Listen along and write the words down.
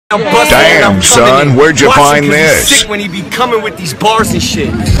Damn, son, where'd you find this? Sick when he be coming with these bars and shit.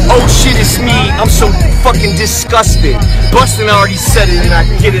 Oh shit, it's me. I'm so fucking disgusted. Bustin' already said it, and I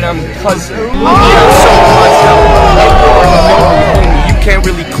get it. I'm a cousin. Yeah, I'm so buzzed out. You can't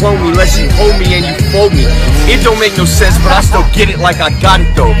really clone me unless you hold me and you fold me. It don't make no sense, but I still get it like I got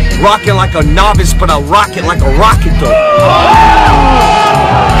it though. Rockin' like a novice, but I rock it like a rocket though.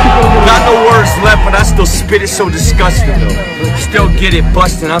 Got no words left, but I still spit it so disgusting though. Still get it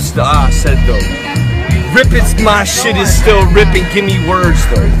bustin', I'm still, I said though. Rippin's my shit is still ripping, give me words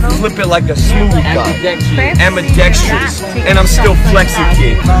though. Flip it like a smooth guy. Ambidextrous, and I'm still flexing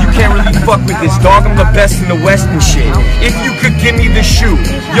kid. You can't really fuck with this dog, I'm the best in the West and shit. If you could give me the shoe,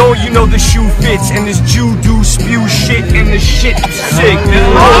 yo, you know the shoe fits. And this Jew do spew shit, and the shit is sick. This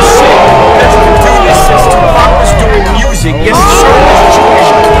little sick. Let's do this since Tupac was doing music. Yes, sir, this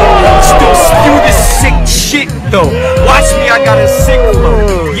Jewish kid still spew this sick shit though. Watch me, I got a sick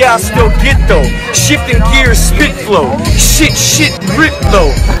flow. Yeah, I still get though. Shifting gears, spit flow. Shit, rip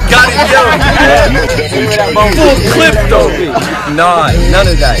though. Got it yo. Full clip though. Nah, none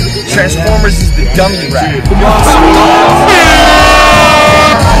of that. Transformers is the dummy rap.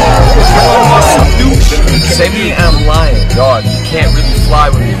 Say me I'm lying, dog. You can't really fly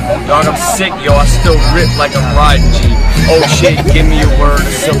with me. Dog, I'm sick, yo. I still rip like I'm riding G. Oh shit, give me a word,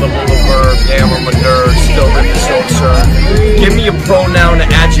 a syllable, a verb. Damn, I'm a nerd. Still ripping so absurd. Give me a pronoun,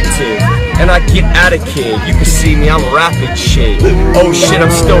 an adjective. And I get at a kid. You can see me, I'm rapping shit. Oh shit,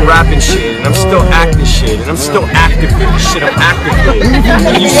 I'm still rapping shit. And I'm still acting shit. And I'm still active with the shit I'm active with.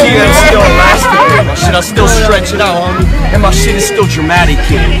 And you see that I'm still elastic with my shit. I still stretch it out, homie. And my shit is still dramatic,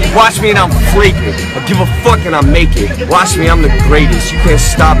 kid. Watch me and I'm flagrant. I give a fuck and I make it. Watch me, I'm the greatest. You can't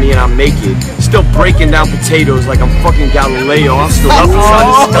stop me and I make it. Still breaking down potatoes like I'm fucking Galileo. I'm still up inside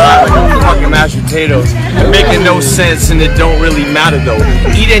the sky like I'm fucking mashed potatoes. Making no sense and it don't really matter though.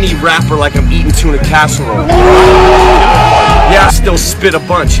 Eat any rapper like I'm eating tuna casserole. Yeah, I still spit a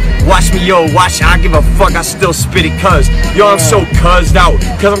bunch. Watch me, yo, watch, I give a fuck, I still spit it cuz. Yo, I'm so cuzzed out,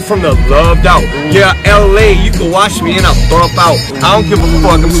 cuz I'm from the loved out. Yeah, LA, you can watch me and I bump out. I don't give a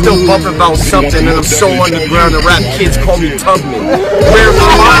fuck, I'm still bumping about something. And I'm so underground, the rap kids call me Tubman.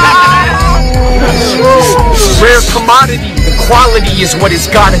 Rare commodity, the quality is what it's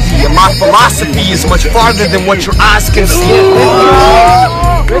gotta be. And my philosophy is much farther than what your eyes can see.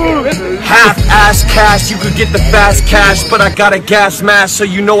 Half-ass cash, you could get the fast cash, but I got a gas mask, so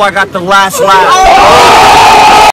you know I got the last laugh.